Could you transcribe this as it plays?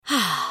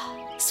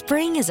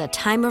Spring is a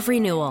time of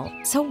renewal,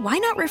 so why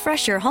not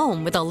refresh your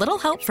home with a little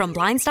help from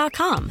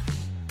Blinds.com?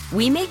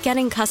 We make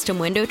getting custom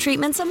window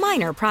treatments a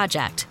minor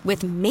project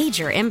with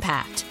major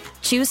impact.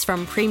 Choose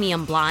from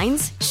premium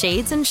blinds,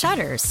 shades, and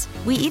shutters.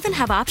 We even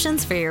have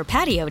options for your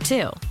patio,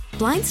 too.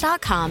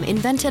 Blinds.com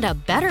invented a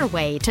better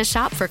way to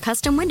shop for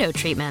custom window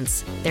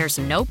treatments. There's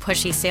no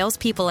pushy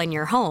salespeople in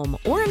your home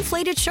or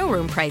inflated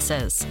showroom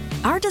prices.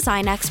 Our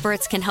design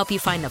experts can help you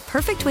find the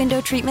perfect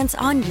window treatments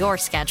on your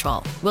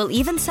schedule. We'll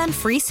even send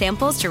free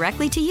samples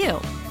directly to you.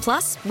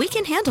 Plus, we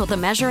can handle the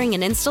measuring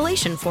and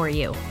installation for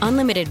you.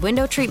 Unlimited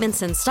window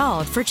treatments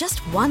installed for just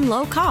one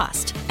low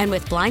cost. And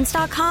with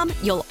Blinds.com,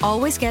 you'll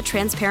always get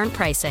transparent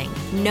pricing.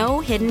 No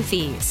hidden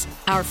fees.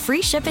 Our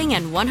free shipping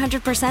and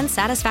 100%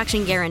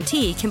 satisfaction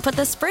guarantee can put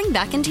the spring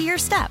back into your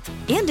step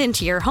and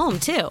into your home,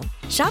 too.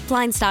 Shop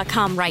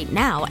Blinds.com right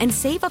now and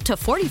save up to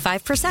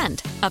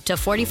 45%. Up to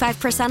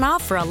 45%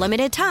 off for a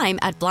limited time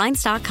at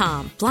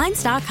Blinds.com.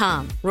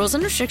 Blinds.com. Rules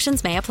and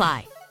restrictions may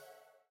apply.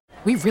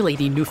 We really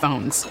need new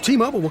phones.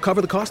 T-Mobile will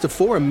cover the cost of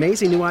 4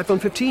 amazing new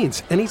iPhone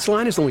 15s, and each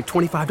line is only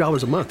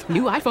 $25 a month.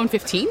 New iPhone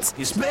 15s?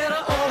 It's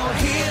better over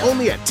here.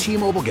 Only at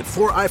T-Mobile, get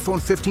 4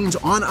 iPhone 15s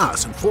on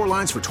us and 4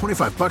 lines for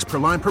 $25 per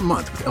line per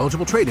month with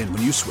eligible trade-in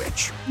when you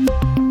switch.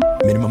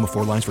 Minimum of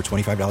 4 lines for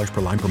 $25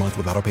 per line per month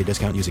with autopay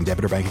discount using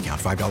debit or bank account.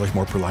 $5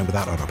 more per line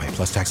without autopay,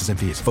 plus taxes and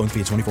fees. Phone fee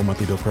at 24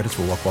 monthly bill credits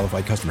for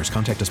well-qualified customers.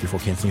 Contact us before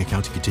canceling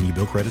account to continue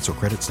bill credits or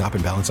credit stop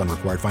and balance on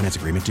required finance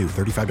agreement due.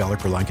 $35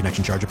 per line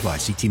connection charge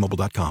applies. See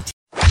T-Mobile.com.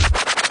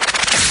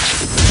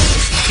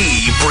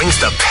 He brings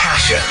the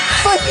passion.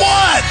 For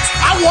what?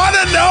 I want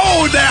to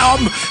know now.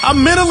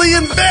 I'm mentally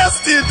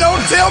invested.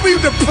 Don't tell me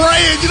to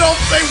pray and you don't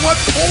say what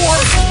for.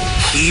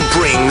 He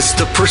brings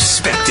the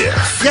perspective.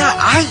 Yeah,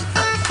 I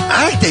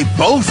think they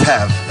both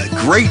have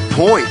great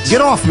points.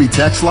 Get off me,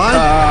 text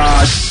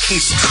line.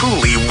 He's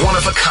truly one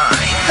of a kind.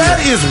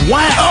 That is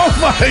wow. Oh,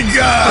 my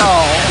God.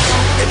 Oh.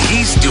 And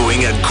he's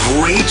doing a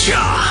great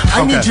job.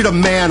 I need you to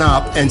man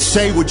up and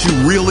say what you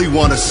really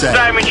want to say.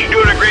 Simon, you're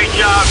doing a great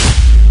job.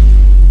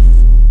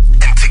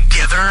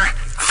 Together,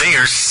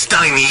 they're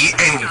Steiny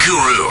and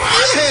Guru.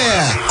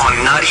 Yeah. On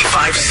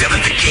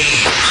 95.7 The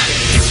Game.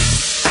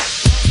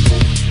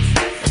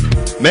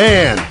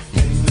 Man.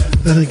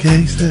 The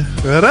gangster.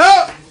 What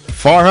up?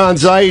 Farhan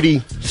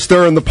Zaidi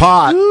stirring the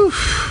pot.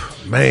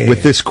 Oof, man.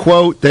 With this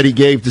quote that he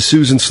gave to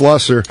Susan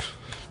Slusser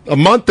a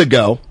month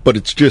ago, but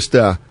it's just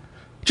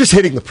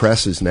hitting the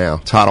presses now.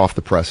 It's hot off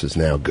the presses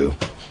now, Goo.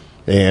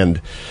 And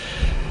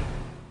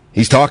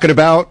he's talking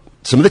about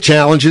some of the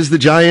challenges the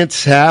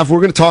Giants have.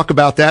 We're going to talk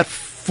about that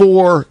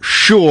for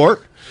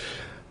sure.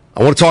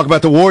 I want to talk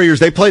about the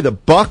Warriors. They play the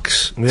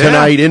Bucks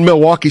tonight in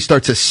Milwaukee.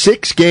 Starts a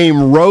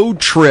 6-game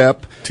road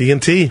trip.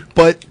 TNT.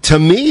 But to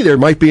me, there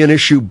might be an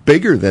issue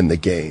bigger than the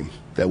game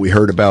that we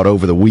heard about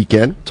over the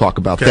weekend. Talk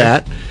about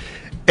that.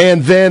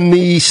 And then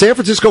the San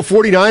Francisco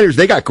 49ers,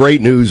 they got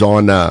great news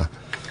on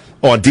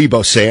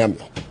Deebo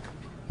Samuel.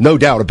 No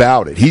doubt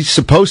about it. He's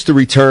supposed to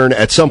return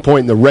at some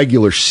point in the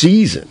regular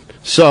season.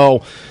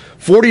 So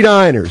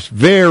 49ers,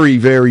 very,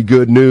 very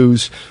good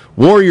news.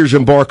 Warriors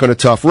embark on a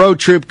tough road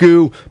trip,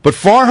 Goo. But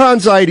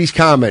Farhan Zaidi's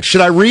comments, should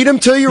I read them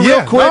to you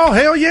real quick? Oh,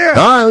 hell yeah. All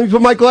right, let me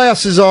put my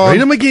glasses on.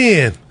 Read them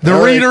again. The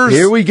All readers. Right,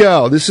 here we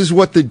go. This is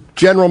what the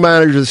general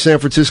manager of the San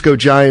Francisco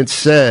Giants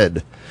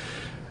said.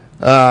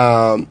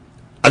 I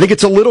think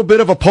it's a little bit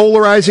of a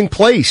polarizing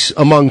place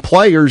among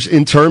players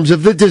in terms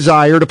of the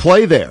desire to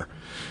play there.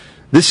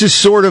 This is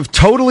sort of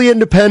totally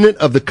independent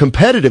of the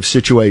competitive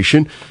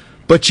situation,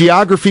 but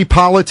geography,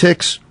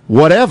 politics,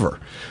 whatever.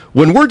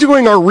 When we're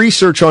doing our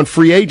research on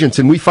free agents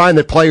and we find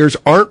that players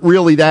aren't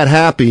really that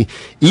happy,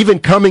 even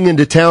coming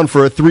into town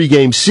for a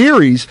 3-game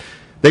series,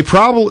 they're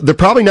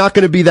probably not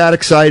going to be that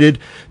excited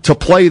to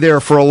play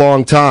there for a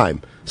long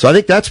time. So I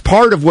think that's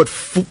part of what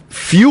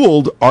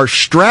fueled our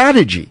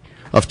strategy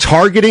of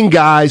targeting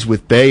guys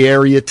with Bay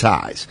Area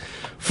ties.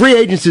 Free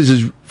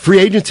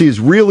agency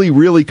is really,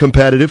 really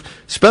competitive,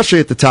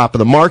 especially at the top of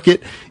the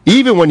market.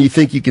 Even when you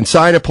think you can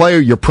sign a player,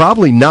 you're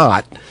probably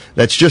not.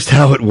 That's just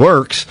how it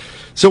works.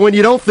 So when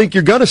you don't think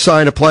you're going to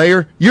sign a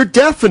player, you're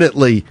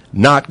definitely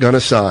not going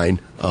to sign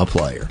a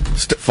player.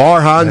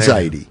 Farhan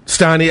Zaidi.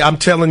 Steiny, I'm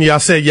telling you, I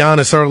said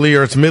Giannis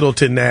earlier, it's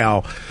Middleton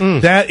now.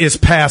 That is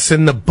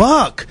passing the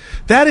buck.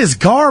 That is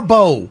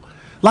Garbo.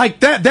 Like,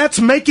 that's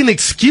making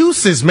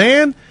excuses,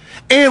 man.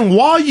 And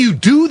while you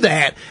do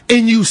that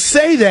and you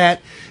say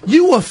that,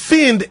 you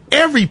offend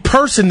every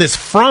person that's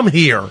from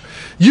here.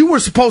 You were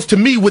supposed to,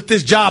 me, with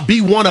this job,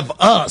 be one of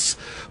us.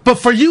 But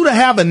for you to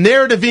have a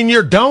narrative in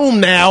your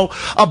dome now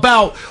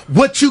about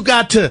what you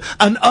got to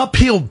an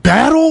uphill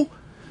battle,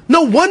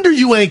 no wonder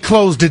you ain't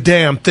closed the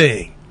damn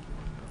thing.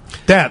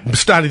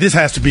 Steiny, this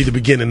has to be the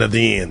beginning of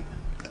the end.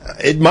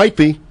 It might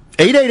be.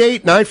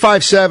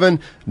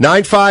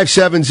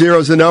 888-957-9570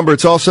 is the number.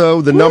 It's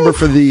also the number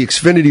for the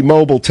Xfinity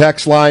Mobile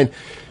text line.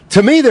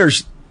 To me,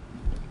 there's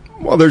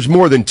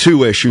more than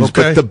two issues,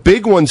 but the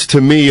big ones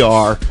to me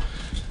are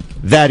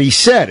that he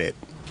said it,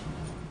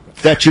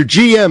 that your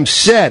GM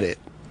said it,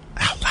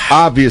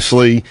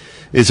 obviously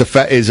is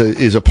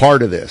a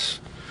part of this.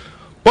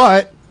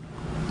 But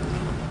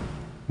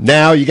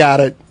now you got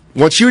it.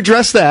 Once you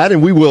address that,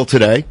 and we will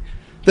today,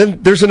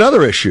 then there's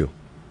another issue.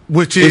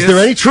 Which is there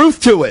any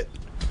truth to it?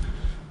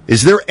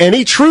 Is there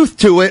any truth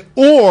to it,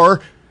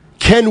 or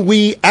can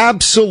we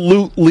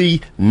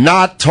absolutely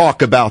not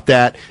talk about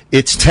that?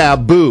 It's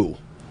taboo.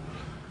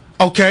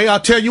 Okay, I'll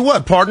tell you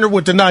what, partner,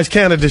 with the nice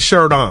Canada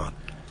shirt on.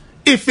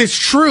 If it's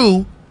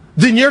true,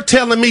 then you're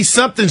telling me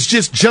something's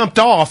just jumped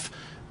off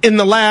in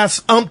the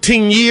last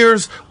umpteen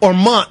years or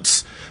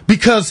months.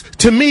 Because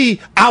to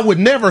me, I would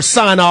never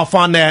sign off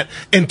on that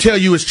and tell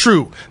you it's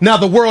true. Now,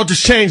 the world has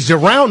changed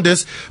around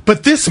us,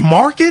 but this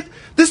market,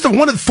 this is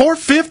one of the fourth,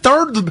 fifth,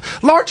 third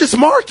largest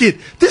market.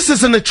 This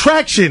is an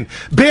attraction.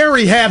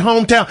 Barry had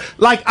hometown.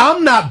 Like,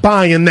 I'm not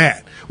buying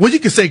that. Well, you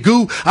can say,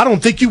 Goo, I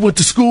don't think you went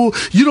to school.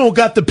 You don't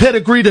got the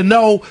pedigree to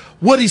know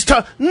what he's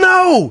talking.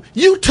 No,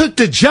 you took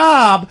the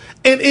job,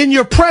 and in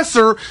your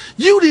presser,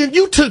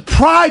 you took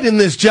pride in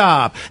this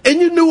job,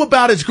 and you knew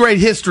about its great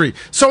history.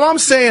 So I'm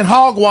saying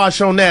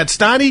hogwash on that,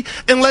 Steiny,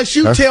 unless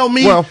you tell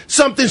me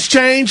something's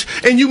changed,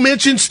 and you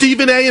mentioned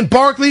Stephen A. and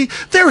Barkley.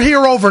 They're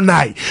here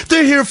overnight.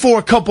 They're here for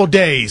a couple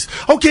days.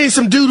 Okay,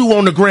 some doo-doo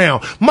on the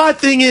ground. My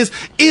thing is,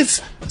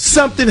 it's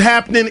something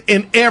happening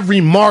in every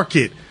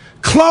market.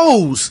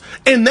 Close.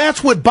 And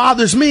that's what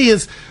bothers me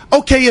is,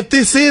 okay, if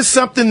this is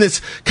something that's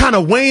kind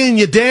of weighing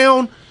you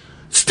down,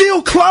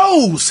 still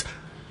close.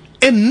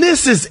 And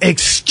this is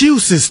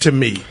excuses to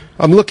me.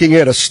 I'm looking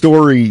at a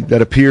story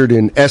that appeared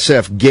in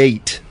SF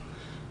Gate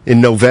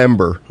in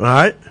November. All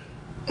right.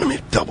 Let me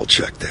double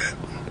check that.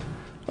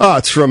 Oh,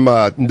 it's from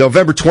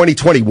November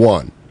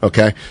 2021.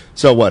 Okay.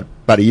 So what,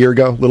 about a year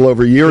ago? A little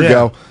over a year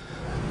ago.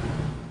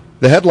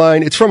 The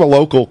headline, it's from a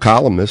local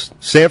columnist.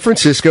 San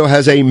Francisco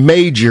has a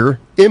major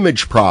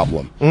image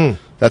problem.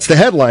 That's the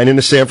headline in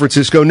the San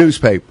Francisco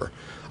newspaper.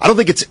 I don't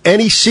think it's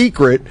any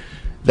secret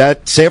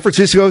that San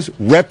Francisco's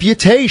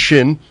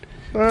reputation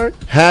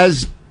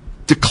has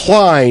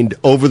declined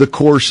over the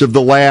course of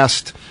the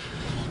last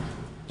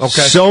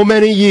so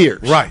many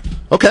years. Right.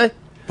 Okay.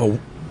 But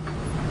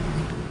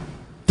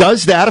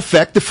does that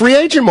affect the free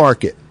agent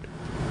market?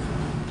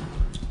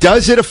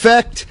 Has it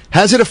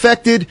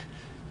affected?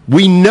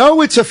 We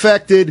know it's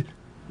affected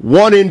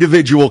one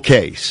individual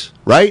case,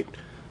 right?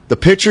 The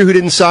pitcher who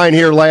didn't sign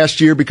here last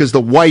year because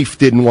the wife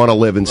didn't want to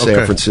live in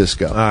San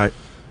Francisco. All right.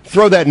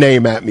 Throw that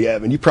name at me,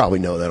 Evan. You probably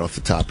know that off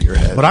the top of your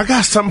head. But I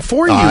got something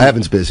for you.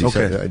 Evan's busy.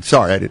 Okay.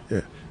 Sorry, I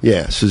didn't.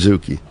 Yeah,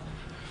 Suzuki.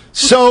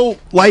 So,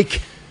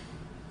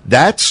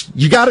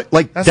 you got it.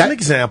 That's an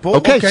example.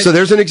 Okay, so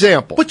there's an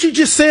example. But you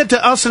just said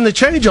to us in the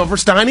changeover,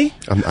 Steiny.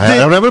 I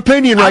don't have an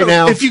opinion right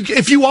now.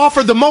 If you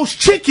offer the most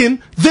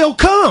chicken, they'll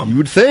come. You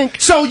would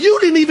think. So you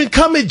didn't even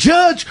come and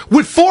judge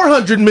with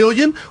 $400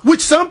 million,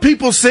 which some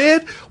people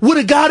said would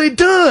have got it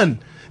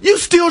done. You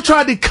still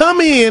tried to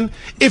come in.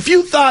 If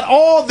you thought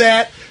all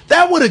that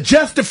would have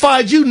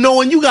justified you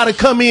knowing you got to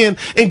come in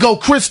and go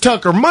Chris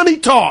Tucker, money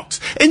talks,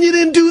 and you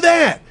didn't do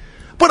that.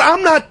 But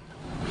I'm not.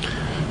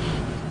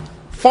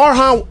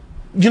 Farhan,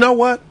 you know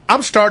what?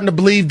 I'm starting to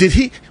believe that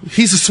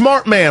he's a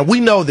smart man.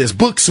 We know this,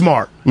 book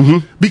smart.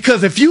 Mm-hmm.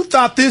 Because if you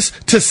thought to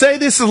say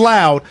this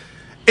aloud,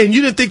 and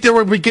you didn't think there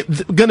were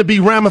going to be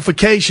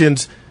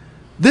ramifications,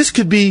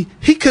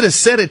 he could have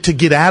said it to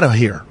get out of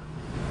here.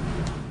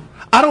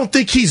 I don't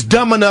think he's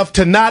dumb enough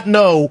to not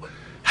know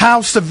how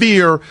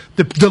severe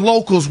the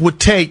locals would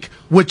take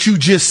what you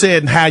just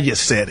said and how you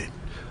said it.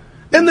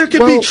 And there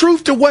could be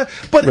truth to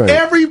but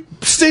every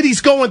city's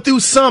going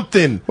through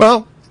something.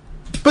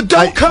 But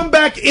don't come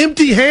back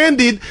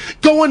empty-handed,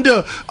 going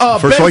to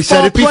first of all, he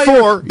said it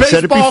before.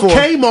 Baseball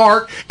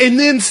Kmart, and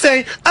then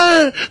say,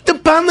 the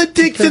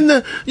politics and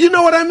the, you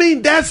know what I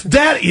mean?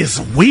 That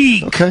is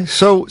weak. Okay,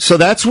 so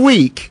that's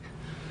weak.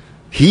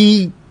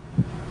 He's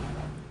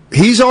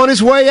on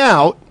his way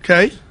out.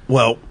 Okay,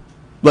 well,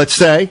 let's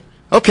say.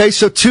 Okay,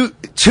 so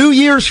 2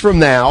 years from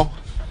now,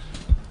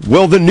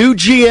 will the new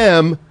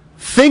GM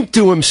think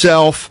to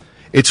himself,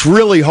 it's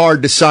really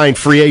hard to sign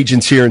free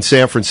agents here in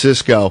San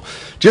Francisco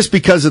just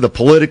because of the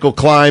political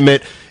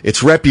climate.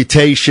 Its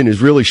reputation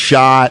is really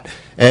shot.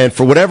 And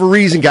for whatever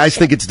reason, guys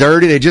think it's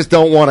dirty. They just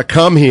don't want to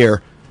come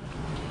here,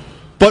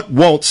 but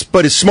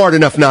is smart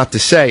enough not to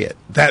say it.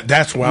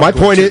 That's why my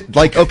point is,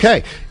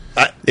 okay.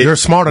 You're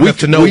smart enough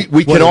to know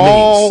we can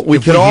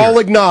all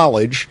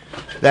acknowledge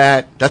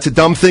that that's a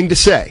dumb thing to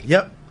say.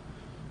 Yep.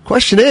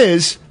 Question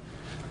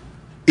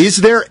is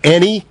there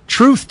any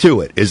truth to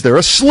it? Is there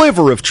a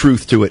sliver of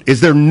truth to it?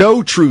 Is there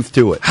no truth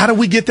to it? How do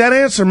we get that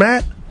answer,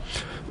 Matt?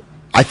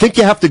 I think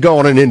you have to go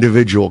on an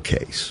individual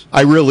case.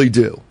 I really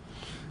do.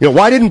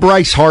 Why didn't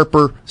Bryce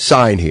Harper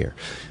sign here?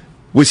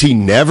 Was he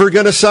never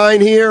going to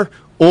sign here?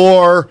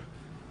 Or,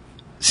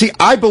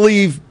 I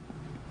believe,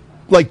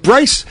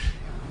 Bryce,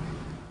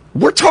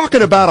 we're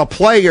talking about a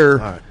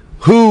player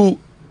who,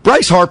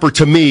 Bryce Harper,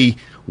 to me,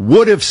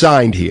 would have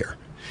signed here.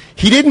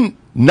 He didn't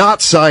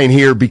not sign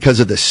here because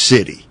of the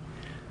city.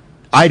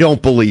 I don't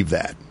believe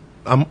that.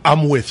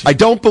 I'm with you. I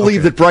don't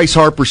believe that Bryce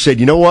Harper said,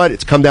 you know what,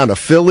 it's come down to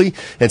Philly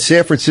and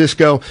San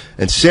Francisco,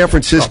 and San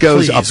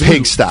Francisco's a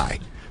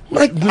pigsty.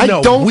 I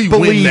don't we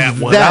believe win that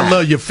one. that. I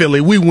love you,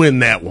 Philly. We win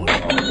that one.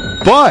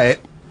 But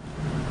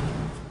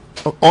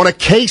on a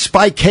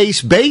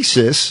case-by-case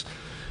basis,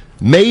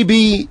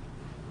 maybe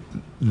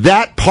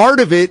that part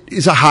of it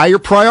is a higher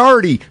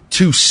priority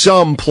to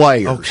some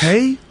players.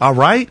 Okay, all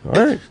right. All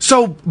right.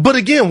 So, but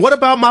again, what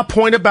about my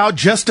point about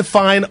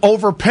justifying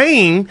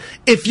overpaying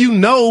if you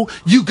know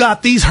you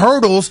got these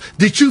hurdles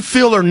that you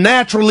feel are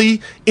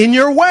naturally in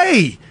your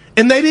way?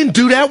 And they didn't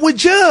do that with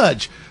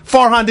Judge.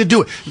 Farhan did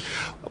do it.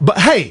 But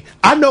hey,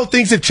 I know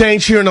things have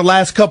changed here in the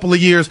last couple of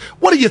years.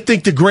 What do you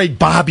think the great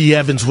Bobby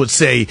Evans would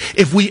say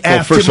if we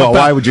asked him first of all,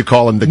 about, why would you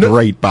call him the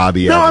great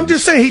Bobby Evans? No, I'm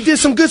just saying he did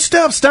some good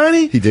stuff,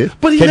 Steiny. He did?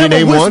 But he Can you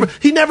never name one?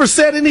 He never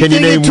said anything Can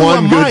you name into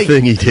one a good mic.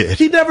 thing he did?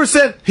 He never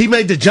said he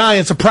made the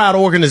Giants a proud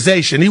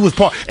organization. He was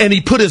part, and he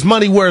put his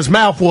money where his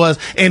mouth was,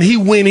 and he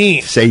went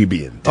in.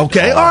 Sabian.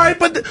 Okay, all right,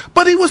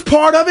 but he was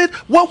part of it.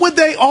 What would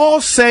they all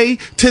say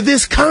to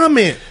this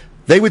comment?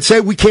 They would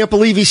say, we can't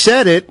believe he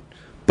said it,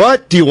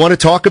 but do you want to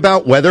talk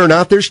about whether or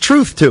not there's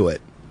truth to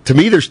it? To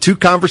me, there's two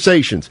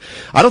conversations.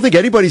 I don't think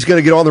anybody's going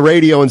to get on the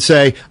radio and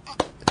say,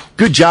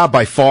 good job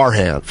by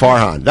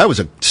Farhan. That was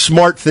a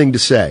smart thing to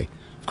say.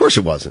 Of course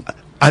it wasn't.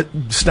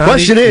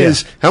 Question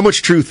is, how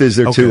much truth is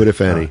there to it,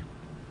 if any?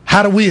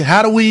 How do we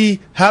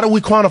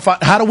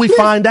quantify? How do we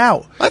find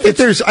out? I think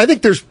there's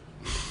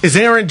Is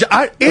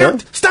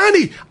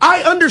Steiny,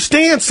 I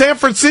understand San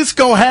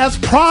Francisco has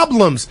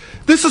problems.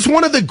 This is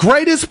one of the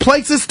greatest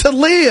places to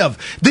live.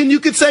 Then you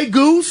could say,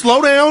 Goose,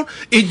 slow down.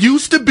 It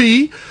used to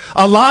be.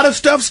 A lot of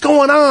stuff's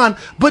going on.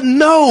 But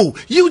no,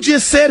 you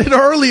just said it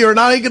earlier, and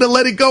I ain't going to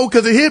let it go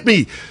because it hit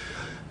me.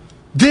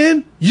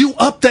 Then you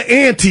up the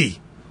ante.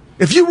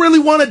 If you really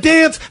want to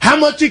dance, how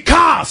much it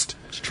cost?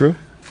 It's true.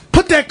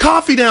 Put that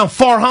coffee down,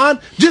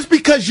 Farhan. Just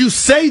because you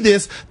say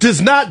this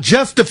does not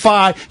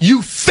justify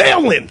you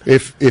failing.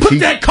 Put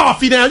that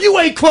coffee down. You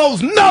ain't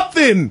closed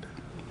nothing.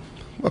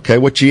 Okay,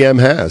 what GM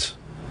has?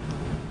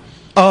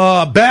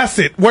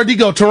 Bassett. Where'd he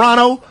go?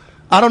 Toronto?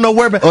 I don't know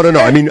where. Oh, no.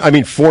 I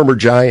mean, former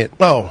Giant.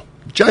 Oh.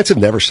 Giants have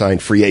never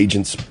signed free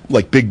agents,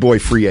 like big boy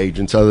free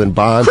agents, other than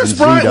Bonds Chris and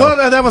Bryant, Zito.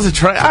 well, that was a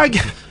trade.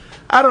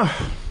 I don't.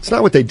 It's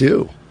not what they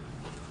do.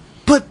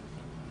 But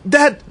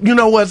that, you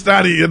know what's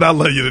not even. I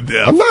love you to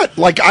death. I'm not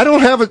I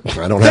don't have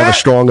a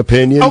strong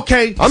opinion.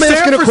 Okay, I'm San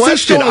asking a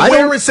Francisco, question.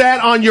 Where it's at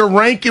on your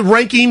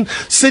ranking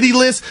city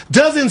list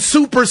doesn't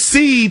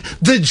supersede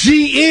the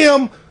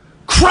GM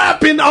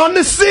crapping on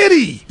the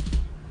city.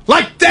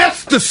 Like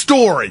that's the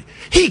story.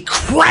 He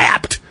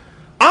crapped.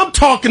 I'm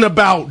talking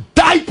about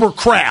diaper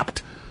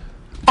crapped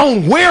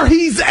on where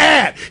he's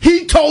at.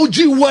 He told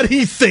you what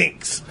he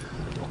thinks.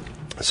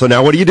 So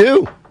now what do you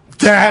do?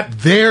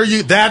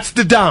 That's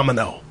the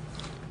domino.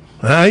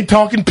 I ain't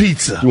talking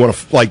pizza. You want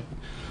to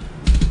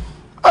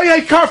Oh yeah,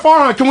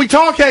 Farhan, can we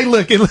talk? Hey,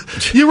 look,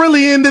 you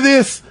really into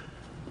this?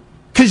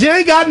 Cause you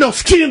ain't got no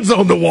skins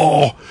on the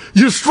wall.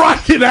 You're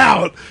striking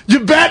out.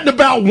 You're batting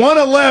about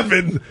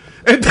 111,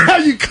 and now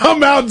you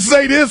come out and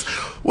say this.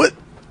 What?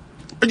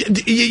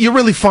 You're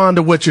really fond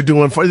of what you're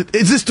doing.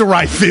 Is this the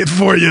right fit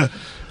for you?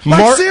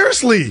 Mark,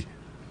 seriously.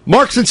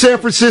 Mark's in San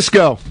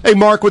Francisco. Hey,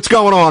 Mark, what's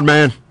going on,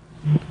 man?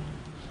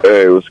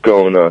 Hey, what's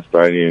going on,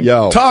 Steiny?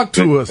 Yo. Talk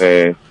to us.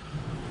 Man.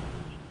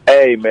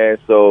 Hey, man,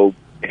 so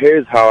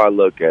here's how I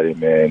look at it,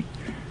 man.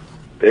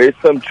 There's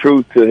some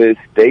truth to his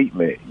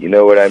statement. You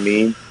know what I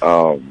mean?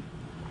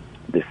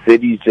 The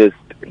city's just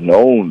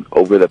known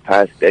over the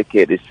past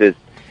decade. It's just,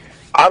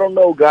 I don't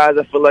know, guys.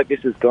 I feel like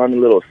it's just gone a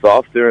little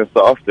softer and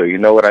softer. You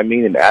know what I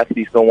mean? And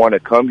athletes don't want to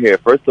come here.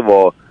 First of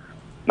all,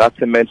 not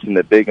to mention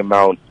the big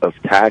amount of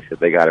tax that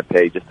they got to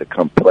pay just to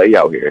come play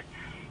out here.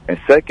 And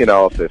second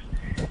off, if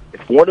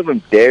one of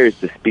them dares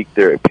to speak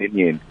their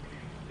opinion,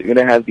 they're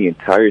going to have the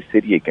entire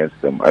city against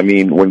them. I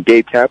mean, when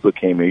Gabe Kapler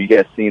came here, you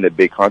guys seen the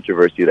big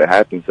controversy that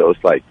happened. So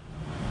it's like,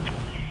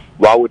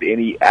 why would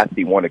any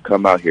athlete want to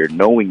come out here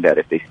knowing that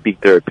if they speak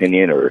their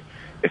opinion or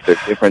if they're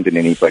different than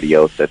anybody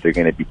else, that they're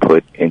going to be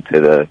put into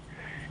the,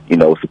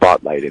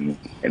 spotlight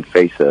and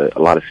face a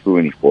lot of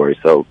scrutiny for it.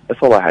 So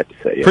that's all I had to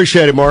say. Yeah.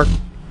 Appreciate it, Mark.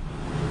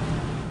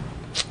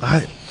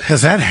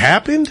 Has that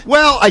happened?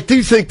 Well, I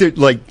do think that,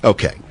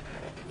 okay.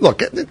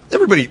 Look,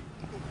 everybody.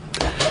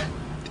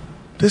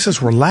 This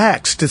is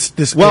relaxed,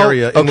 this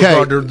area in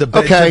regard to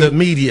the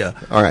media.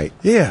 All right.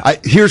 Yeah.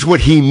 Here's what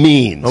he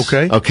means.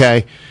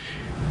 Okay.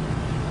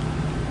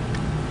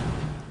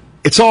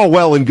 It's all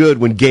well and good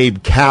when Gabe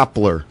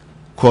Kapler,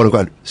 quote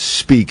unquote,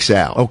 speaks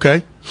out.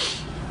 Okay.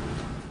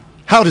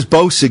 How does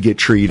Bosa get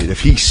treated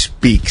if he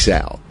speaks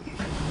out?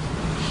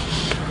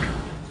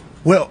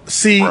 Well,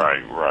 see,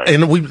 right.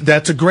 And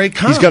that's a great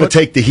comment. He's going to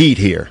take the heat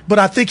here. But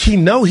I think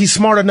he's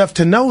smart enough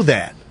to know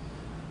that.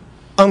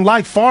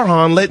 Unlike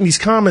Farhan letting these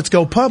comments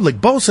go public,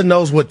 Bosa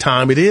knows what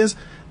time it is,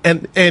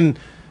 and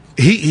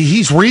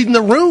he's reading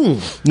the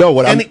room. No,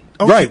 what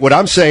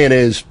I'm saying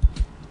is,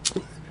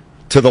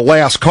 to the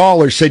last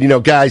caller said,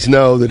 guys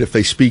know that if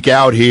they speak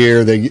out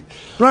here, they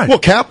right. Well,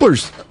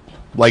 Kapler's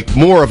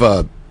more of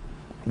a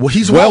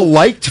he's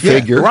well-liked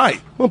figure, right?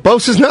 Well,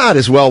 Bosa's not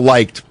as well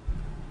liked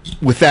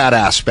with that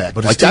aspect.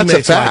 But his that's a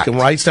teammates fact, like him,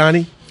 right,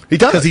 Steiny? He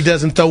does. Because he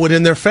doesn't throw it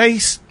in their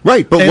face.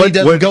 Right, but he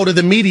doesn't go to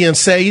the media and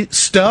say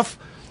stuff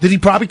that he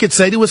probably could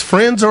say to his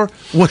friends or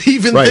what he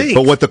even thinks.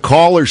 But what the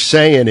caller's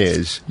saying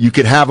is you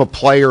could have a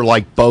player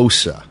like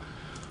Bosa,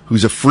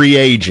 who's a free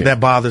agent. That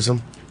bothers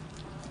him.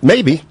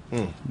 Maybe.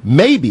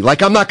 Maybe.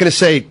 Like, I'm not going to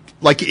say,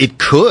 like, it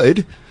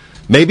could.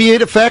 Maybe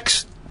it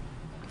affects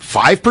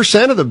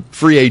 5% of the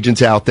free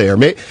agents out there.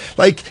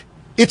 Like,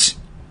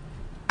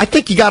 I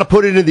think you got to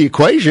put it into the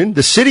equation.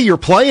 The city you're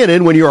playing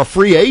in when you're a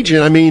free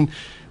agent, I mean,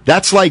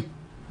 that's like,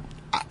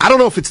 I don't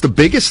know if it's the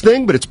biggest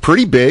thing, but it's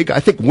pretty big. I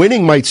think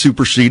winning might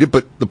supersede it,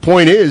 but the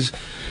point is,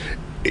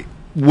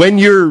 when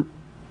you're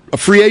a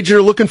free agent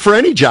or looking for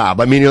any job,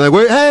 I mean, you're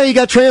like, hey, you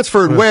got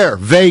transferred. Where?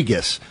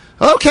 Vegas.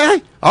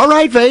 Okay. All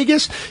right,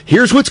 Vegas.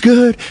 Here's what's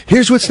good.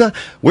 Here's what's not.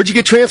 Where'd you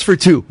get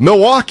transferred to?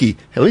 Milwaukee.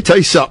 Hey, let me tell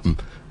you something.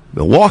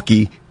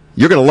 Milwaukee,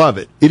 you're going to love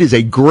it. It is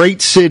a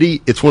great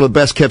city. It's one of the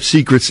best kept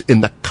secrets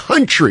in the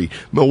country.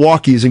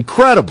 Milwaukee is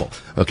incredible.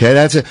 Okay,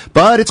 that's it.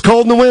 But it's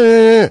cold in the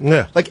winter.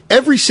 Yeah. Like,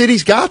 every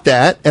city's got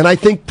that, and I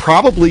think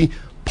probably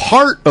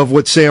part of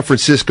what San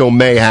Francisco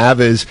may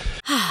have is...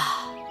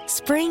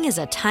 Spring is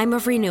a time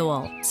of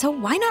renewal, so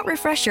why not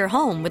refresh your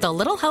home with a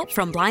little help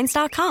from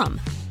Blinds.com?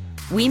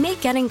 We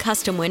make getting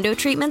custom window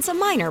treatments a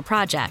minor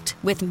project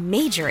with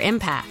major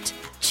impact.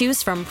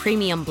 Choose from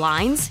premium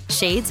blinds,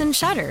 shades, and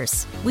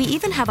shutters. We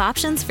even have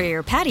options for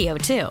your patio,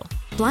 too.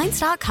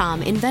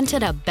 Blinds.com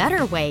invented a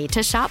better way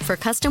to shop for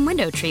custom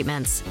window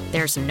treatments.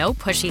 There's no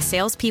pushy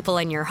salespeople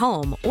in your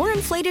home or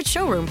inflated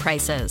showroom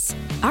prices.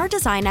 Our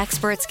design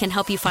experts can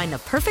help you find the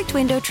perfect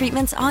window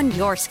treatments on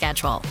your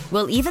schedule.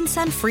 We'll even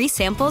send free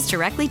samples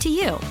directly to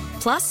you.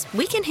 Plus,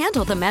 we can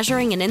handle the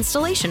measuring and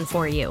installation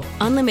for you.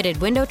 Unlimited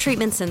window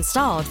treatments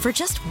installed for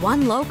just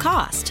one low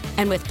cost.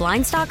 And with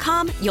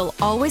Blinds.com, you'll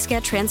always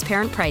get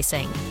transparent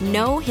pricing.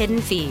 No hidden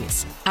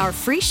fees. Our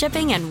free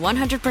shipping and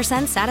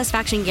 100%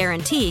 satisfaction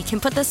guarantee can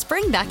put the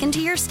spring back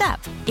into your step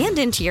and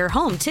into your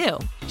home, too.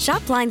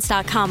 Shop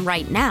Blinds.com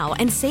right now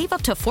and save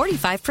up to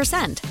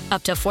 45%.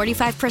 Up to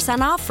 45%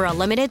 off for a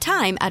limited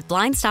time at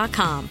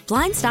Blinds.com.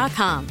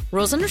 Blinds.com.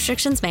 Rules and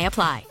restrictions may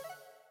apply.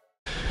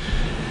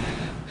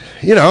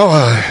 It's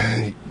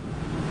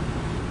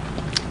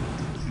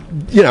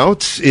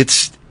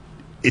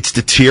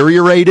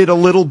deteriorated a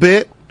little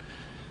bit.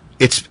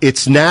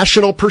 Its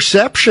national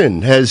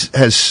perception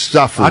has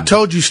suffered. I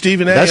told you,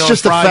 Stephen A. That's on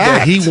just Friday, a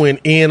fact. He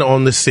went in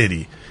on the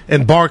city.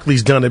 And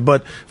Barkley's done it.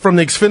 But from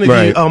the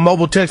Xfinity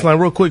mobile text line,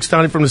 real quick,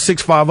 Stoney, from the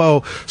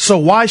 650, so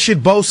why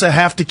should Bosa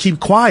have to keep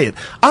quiet?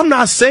 I'm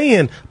not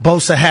saying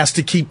Bosa has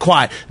to keep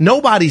quiet.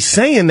 Nobody's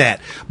saying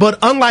that. But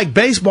unlike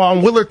baseball,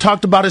 and Willard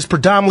talked about his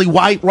predominantly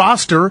white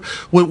roster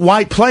with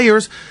white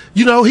players,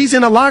 he's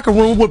in a locker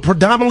room with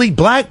predominantly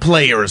black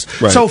players.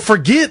 Right. So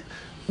forget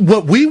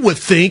what we would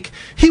think.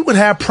 He would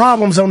have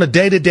problems on a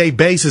day-to-day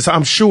basis,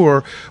 I'm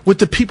sure, with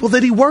the people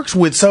that he works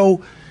with.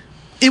 So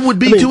it would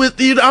be so it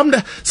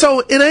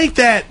ain't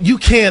that you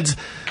can't.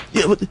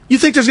 You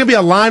think there's going to be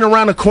a line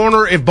around the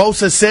corner if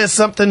Bosa says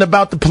something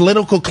about the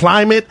political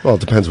climate? Well, it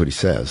depends what he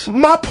says.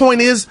 My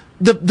point is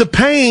the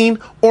pain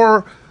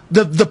or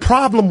the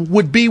problem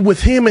would be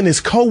with him and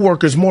his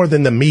coworkers more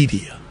than the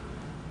media.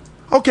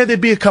 Okay, there'd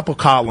be a couple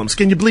columns.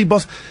 Can you believe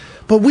Bosa?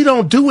 But we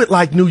don't do it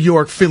like New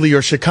York, Philly,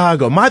 or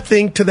Chicago. My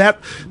thing to that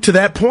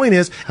point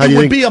is it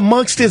would be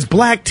amongst his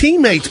black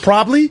teammates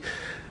probably,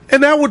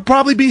 and that would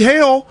probably be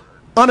hell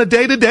on a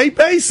day-to-day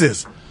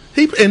basis.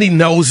 He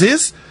knows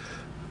this.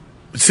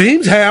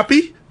 Seems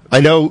happy. I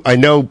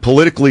know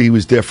politically he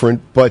was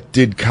different, but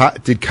did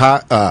Colin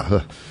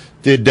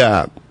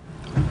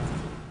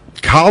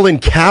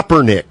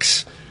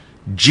Kaepernick's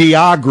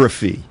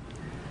geography,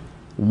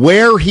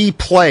 where he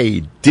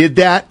played, did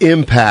that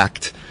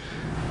impact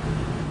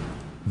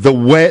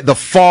the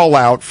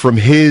fallout from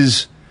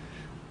his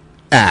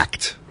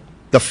act?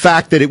 The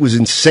fact that it was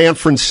in San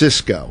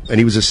Francisco and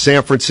he was a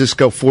San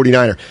Francisco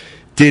 49er.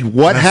 Did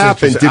what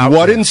happen? Did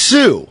what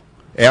ensue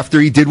after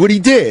he did what he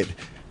did?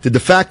 Did the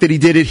fact that he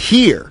did it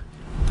here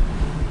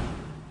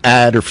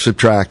add or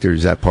subtract, or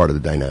is that part of the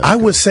dynamic? I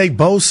would say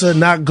Bosa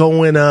not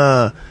going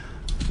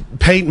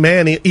Peyton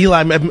Manning,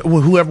 Eli,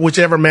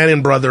 whichever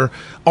Manning brother,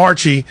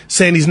 Archie,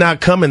 saying he's not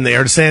coming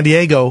there to San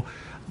Diego.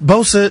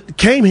 Bosa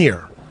came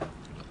here.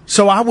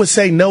 So I would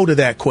say no to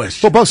that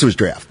question. Well, Bosa was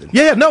drafted.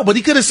 Yeah, no, but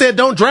he could have said,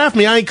 don't draft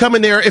me. I ain't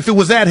coming there if it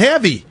was that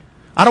heavy.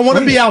 I don't want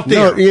to be out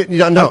there.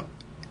 No.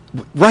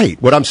 Right.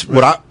 What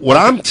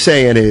I'm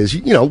saying is,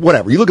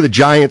 whatever. You look at the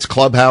Giants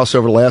clubhouse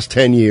over the last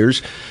 10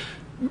 years,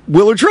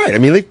 Willard's right. I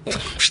mean, they've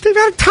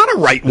had a ton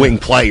of right-wing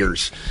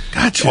players.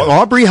 Gotcha.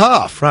 Aubrey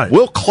Huff. Right.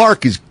 Will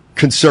Clark is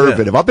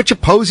conservative. Yeah. I bet you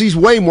Posey's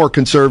way more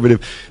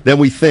conservative than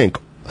we think.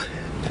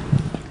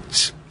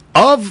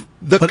 Of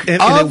the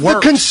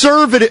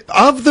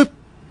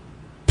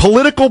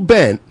political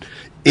bent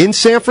in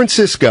San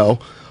Francisco,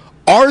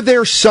 are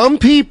there some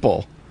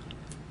people,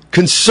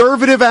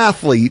 conservative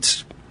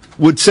athletes,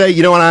 would say,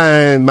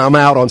 I'm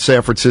out on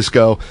San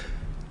Francisco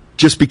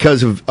just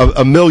because of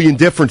a million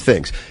different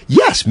things?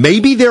 Yes,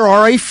 maybe there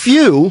are a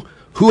few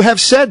who have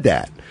said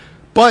that.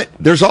 But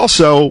there's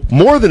also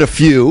more than a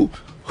few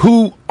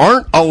who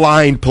aren't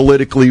aligned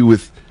politically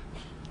with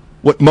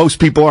what most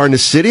people are in the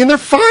city, and they're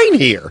fine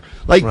here.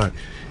 Like, right.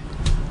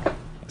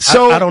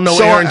 So I don't know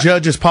Aaron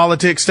Judge's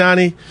politics,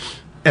 Steiny,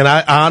 and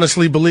I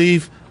honestly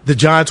believe the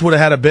Giants would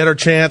have had a better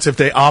chance if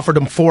they offered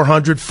him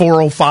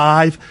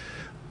 405.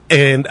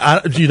 And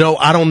I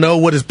don't know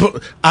what his.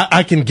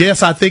 I can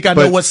guess. I think I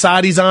know what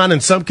side he's on,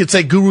 and some could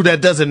say, "Guru,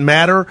 that doesn't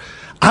matter."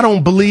 I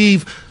don't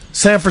believe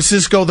San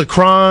Francisco, the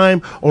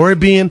crime, or it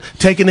being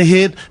taking a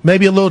hit,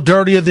 maybe a little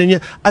dirtier than you.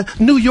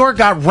 New York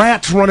got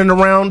rats running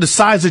around the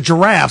size of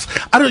giraffes.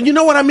 You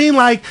know what I mean?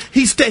 Like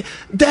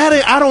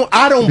Daddy, I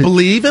don't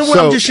believe, and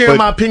I'm just sharing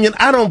my opinion.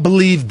 I don't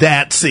believe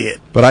that's it.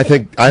 But I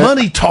think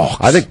money talks.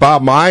 I think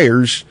Bob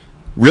Myers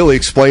really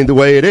explained the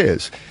way it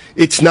is.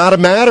 It's not a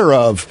matter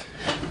of.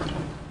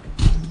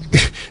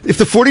 If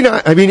the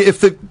 49,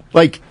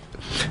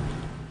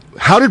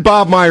 how did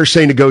Bob Myers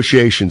say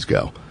negotiations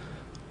go?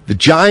 The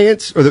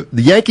Giants or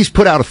the Yankees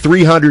put out a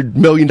 $300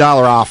 million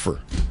offer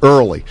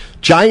early.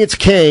 Giants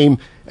came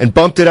and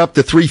bumped it up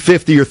to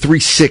 $350 or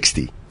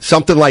 $360,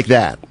 something like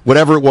that,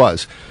 whatever it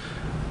was.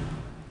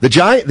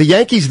 The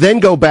Yankees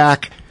then go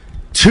back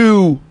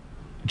to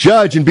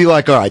Judge and be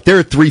like, all right,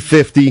 they're at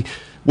 $350.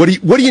 What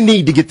do you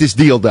need to get this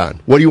deal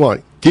done? What do you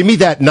want? Give me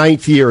that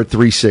ninth year at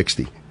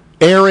 $360.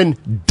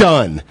 Aaron,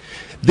 done.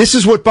 This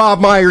is what Bob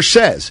Myers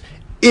says.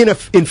 In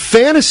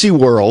fantasy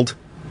world,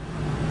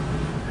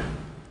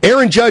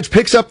 Aaron Judge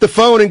picks up the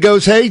phone and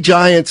goes, "Hey,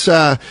 Giants,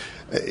 the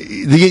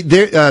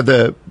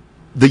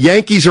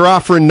Yankees are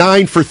offering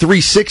 9 for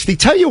 $360.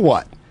 Tell you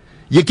what,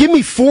 you give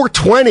me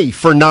 $420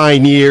 for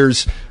 9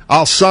 years,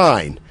 I'll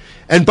sign."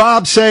 And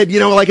Bob said,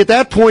 at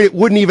that point, it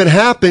wouldn't even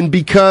happen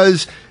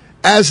because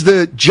as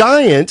the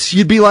Giants,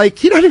 you'd be like,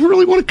 he doesn't even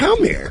really want to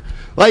come here.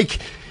 Like,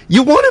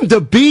 you want him to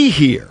be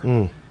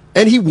here.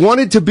 And he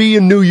wanted to be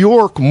in New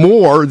York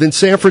more than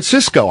San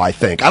Francisco, I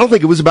think. I don't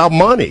think it was about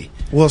money.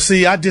 Well,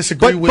 see, I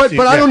disagree with you.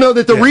 But I don't know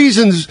that the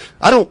reasons,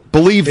 I don't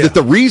believe that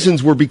the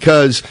reasons were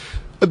because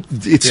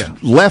it's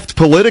left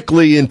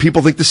politically and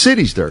people think the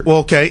city's dirt. Well,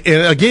 okay,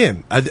 and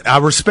again, I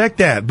respect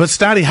that. But,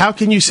 Stoddy, how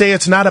can you say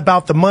it's not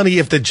about the money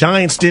if the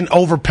Giants didn't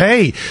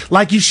overpay?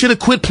 Like, you should have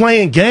quit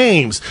playing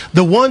games.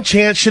 The one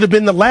chance should have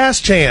been the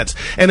last chance.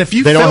 And if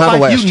you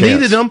felt like you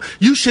needed them,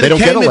 you should have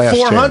came at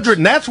 400.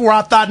 And that's where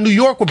I thought New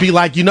York would be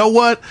like, you know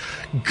what?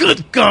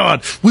 Good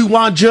God, we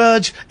want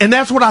Judge. And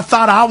that's what I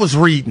thought I was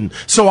reading.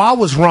 So I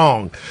was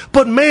wrong.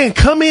 But, man,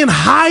 come in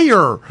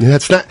higher.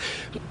 That's not...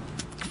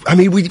 I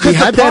mean, we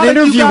had that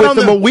interview with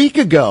them a week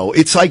ago.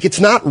 It's like it's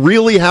not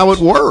really how it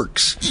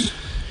works.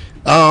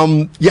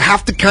 You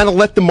have to kind of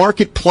let the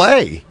market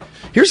play.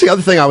 Here's the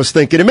other thing I was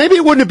thinking, and maybe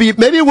it wouldn't be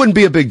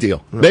a big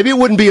deal. Maybe it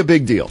wouldn't be a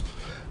big deal.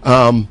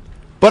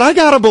 But I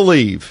gotta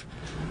believe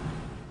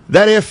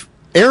that if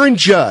Aaron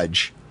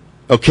Judge,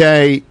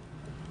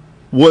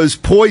 was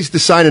poised to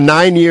sign a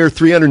 9-year,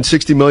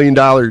 $360 million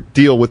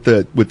deal with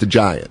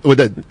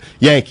the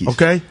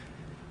Yankees,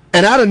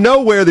 and out of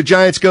nowhere, the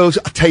Giants goes,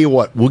 I'll tell you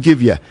what, we'll give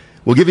you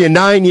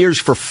 9 years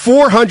for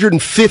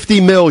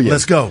 $450 million.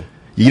 Let's go.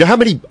 You know how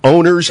many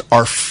owners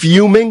are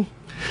fuming?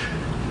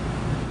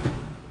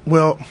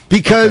 Well,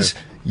 because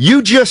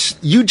you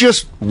just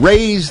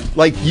raised,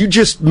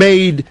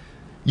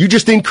 you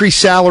just increased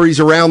salaries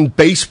around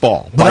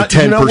baseball by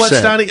 10%. You know what,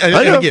 Stoney?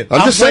 Again,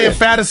 I'm playing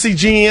fantasy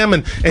GM,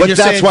 and but you're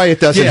that's saying, why it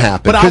doesn't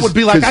happen. But I would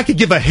be like, I could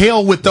give a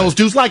hell with those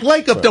dudes. Like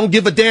Lakeup don't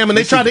give a damn, and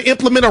they try to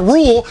implement a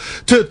rule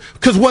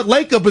because what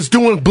Lakeup is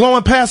doing,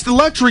 blowing past the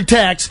luxury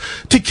tax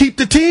to keep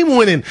the team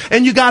winning.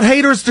 And you got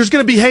haters. There's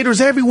going to be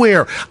haters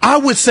everywhere. I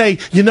would say,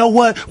 you know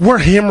what? We're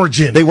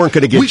hemorrhaging. They weren't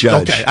going to get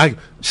Judge. Okay,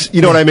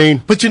 you know what I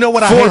mean? But you know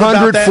what?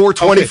 400,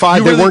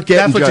 425. They weren't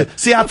getting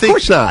Judge. Of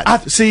course not.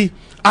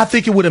 I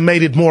think it would have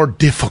made it more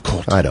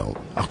difficult. I don't.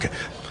 Okay.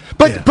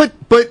 But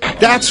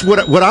that's what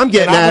I'm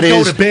getting at is... I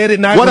would go to bed at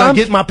night when I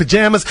get in my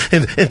pajamas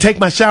and take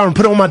my shower and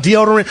put on my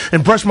deodorant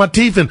and brush my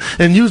teeth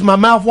and use my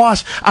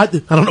mouthwash. I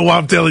don't know why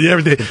I'm telling you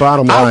everything. The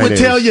bottom line I would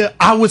tell you,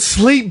 I would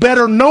sleep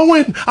better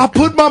knowing I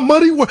put my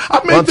money where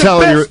I made the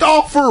best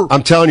offer.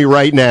 I'm telling you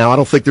right now, I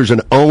don't think there's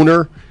an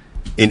owner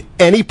in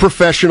any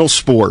professional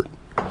sport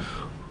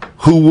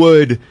who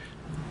would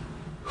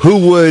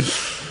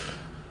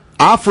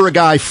offer a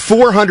guy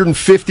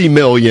 $450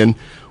 million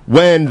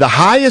when the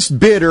highest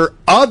bidder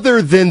other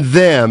than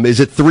them is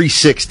at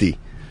 $360.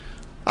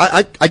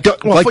 I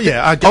don't.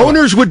 Well,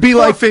 owners would be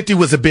like $450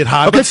 was a bit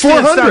high. Okay, but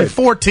 $400.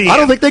 $14. I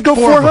don't think they go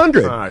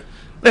 $400. Right.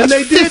 And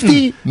they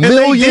 $50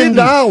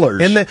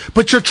 million.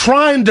 But you're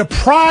trying to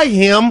pry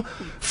him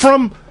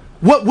from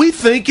what we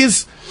think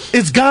is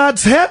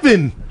God's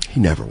heaven. He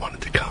never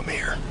wanted to come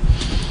here.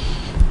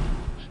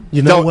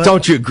 You know what?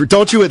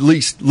 Don't you at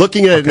least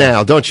looking at it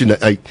now? Don't you know?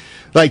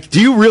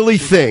 Do you really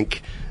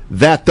think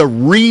that the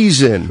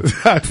reason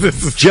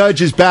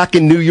Judge is back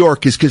in New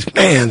York is because,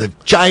 man, the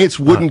Giants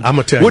wouldn't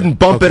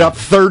bump it up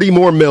 $30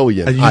 more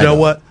million? You know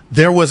what?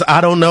 There was,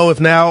 I don't know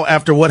if now,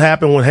 after what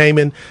happened with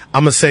Heyman,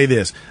 I'm going to say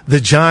this. The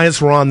Giants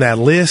were on that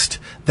list.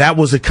 That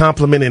was a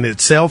compliment in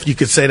itself. You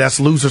could say that's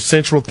loser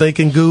central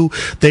thinking, Goo.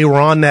 They were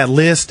on that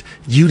list.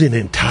 You didn't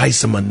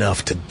entice them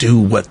enough to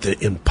do what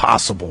the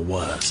impossible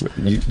was.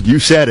 You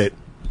said it.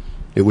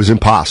 It was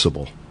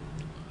impossible.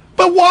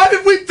 But why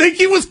did we think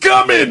he was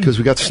coming? Because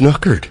we got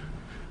snookered.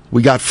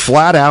 We got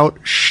flat out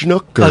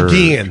snookered.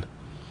 Again.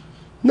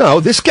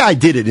 No, this guy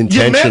did it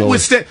intentionally. You met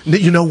with Stanton.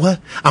 You know what?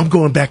 I'm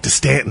going back to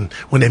Stanton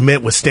when they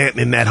met with Stanton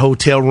in that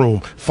hotel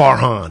room.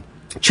 Farhan.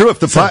 True.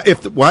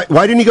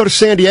 Why didn't he go to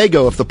San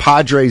Diego if the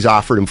Padres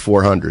offered him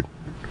 $400?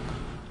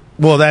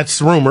 Well,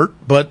 that's rumored,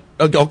 but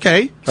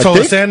okay. So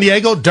is San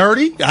Diego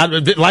dirty?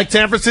 Like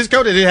San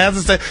Francisco? Did it have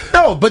to say?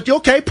 No, but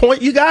okay,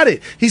 point, you got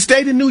it. He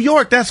stayed in New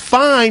York. That's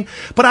fine.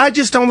 But I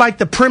just don't like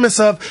the premise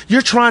of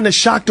you're trying to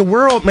shock the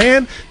world,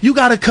 man. You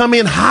got to come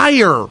in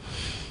higher.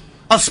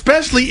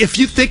 Especially if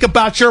you think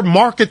about your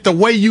market the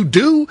way you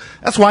do.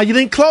 That's why you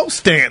didn't close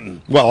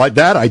Stanton. Well,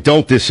 that I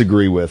don't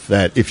disagree with.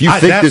 That if you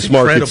think this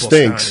market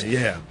stinks,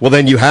 yeah. Well,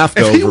 then you have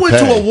to If he overpay. went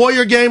to a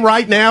Warrior game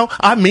right now,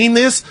 I mean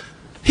this,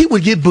 he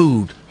would get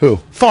booed. Who?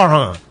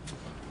 Farhan.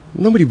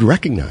 Nobody would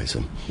recognize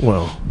him.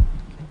 Well,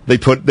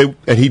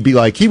 and he'd be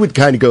like, he would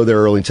kind of go there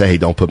early and say, hey,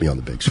 don't put me on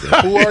the big screen.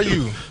 Who are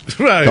you?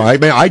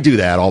 Right. No, I do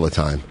that all the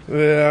time.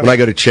 Yeah. When I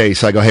go to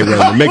Chase, I go, hey,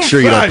 Raymond, make sure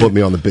you don't put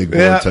me on the big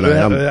board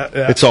tonight.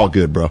 It's all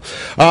good, bro.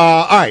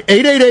 All right,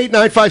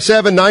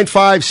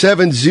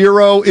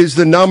 888-957-9570 is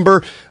the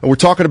number. And we're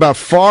talking about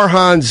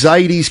Farhan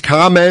Zaidi's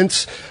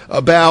comments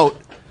about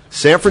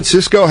San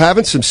Francisco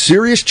having some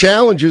serious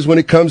challenges when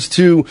it comes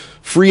to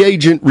free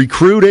agent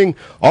recruiting.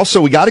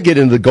 Also, we got to get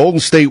into the Golden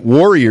State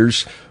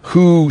Warriors,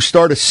 who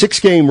start a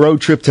 6-game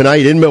road trip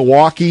tonight in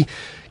Milwaukee.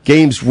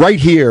 Games right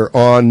here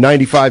on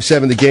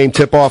 95.7. The game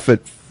tip-off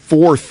at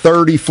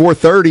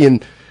 4:30.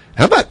 And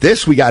how about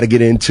this we got to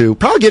get into?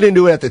 Probably get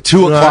into it at the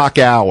 2 o'clock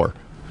hour.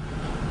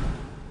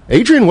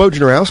 Adrian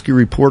Wojnarowski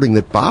reporting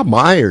that Bob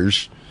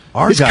Myers,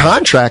 his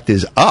contract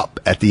is up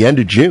at the end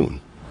of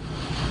June.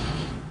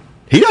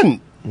 He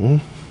doesn't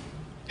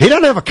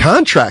have a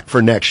contract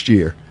for next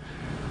year.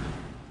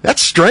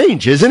 That's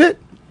strange, isn't it?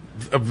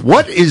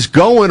 What is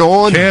going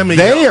on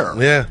there?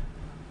 Yeah.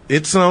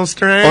 It's so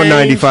strange. On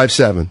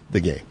 95.7, the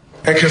game.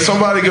 And can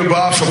somebody give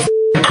Bob some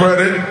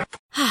credit?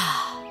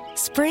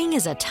 Spring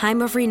is a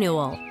time of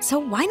renewal, so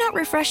why not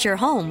refresh your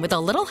home with a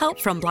little help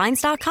from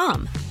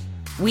Blinds.com?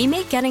 We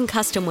make getting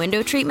custom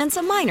window treatments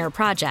a minor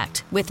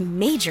project with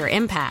major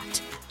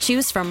impact.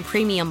 Choose from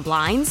premium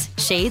blinds,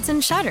 shades,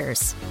 and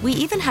shutters. We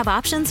even have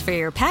options for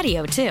your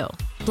patio, too.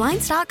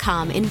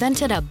 Blinds.com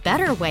invented a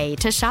better way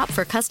to shop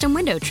for custom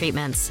window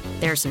treatments.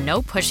 There's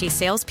no pushy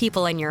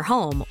salespeople in your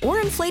home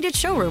or inflated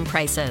showroom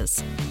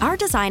prices. Our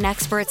design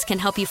experts can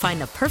help you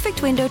find the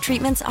perfect window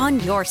treatments on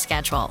your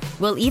schedule.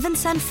 We'll even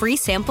send free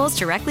samples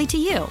directly to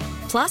you.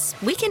 Plus,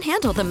 we can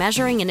handle the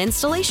measuring and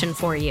installation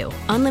for you.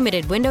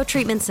 Unlimited window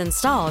treatments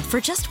installed for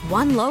just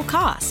one low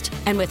cost.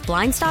 And with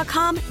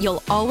Blinds.com,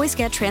 you'll always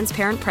get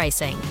transparent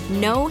pricing.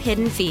 No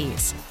hidden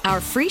fees. Our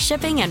free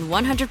shipping and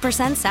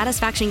 100%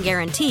 satisfaction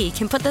guarantee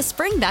can put the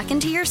spring back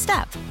into your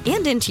step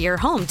and into your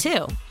home,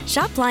 too.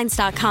 Shop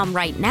Blinds.com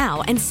right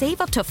now and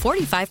save up to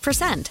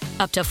 45%.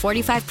 Up to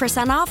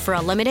 45% off for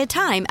a limited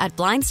time at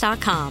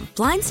Blinds.com.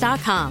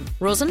 Blinds.com.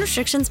 Rules and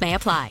restrictions may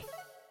apply.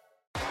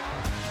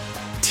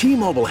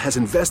 T-Mobile has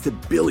invested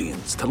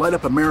billions to light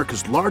up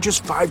America's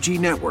largest 5G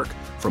network,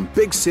 from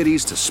big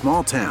cities to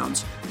small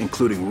towns,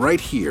 including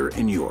right here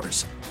in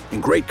yours.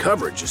 And great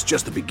coverage is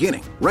just the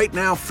beginning. Right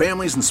now,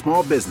 families and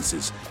small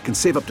businesses can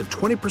save up to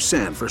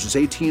 20% versus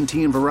AT&T and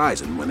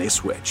Verizon when they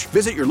switch.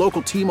 Visit your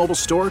local T-Mobile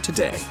store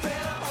today.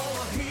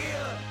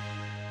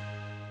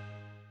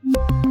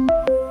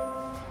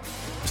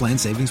 Plan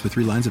savings with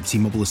 3 lines of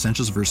T-Mobile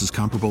Essentials versus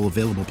comparable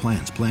available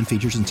plans. Plan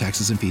features and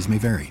taxes and fees may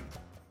vary.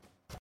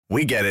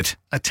 We get it.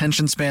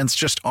 Attention spans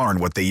just aren't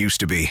what they used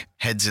to be.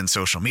 Heads in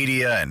social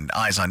media and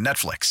eyes on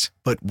Netflix.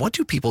 But what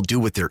do people do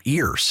with their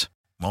ears?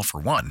 Well, for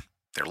one,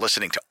 they're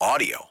listening to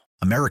audio.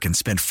 Americans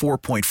spend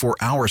 4.4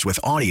 hours with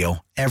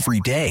audio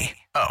every day.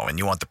 Oh, and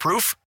you want the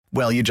proof?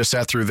 Well, you just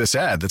sat through this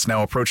ad that's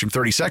now approaching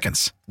 30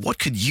 seconds. What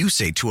could you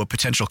say to a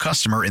potential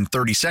customer in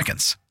 30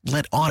 seconds?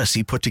 Let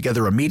Odyssey put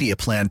together a media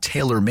plan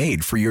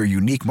tailor-made for your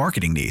unique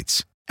marketing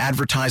needs.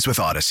 Advertise with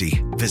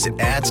Odyssey. Visit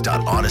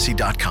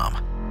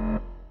ads.odyssey.com.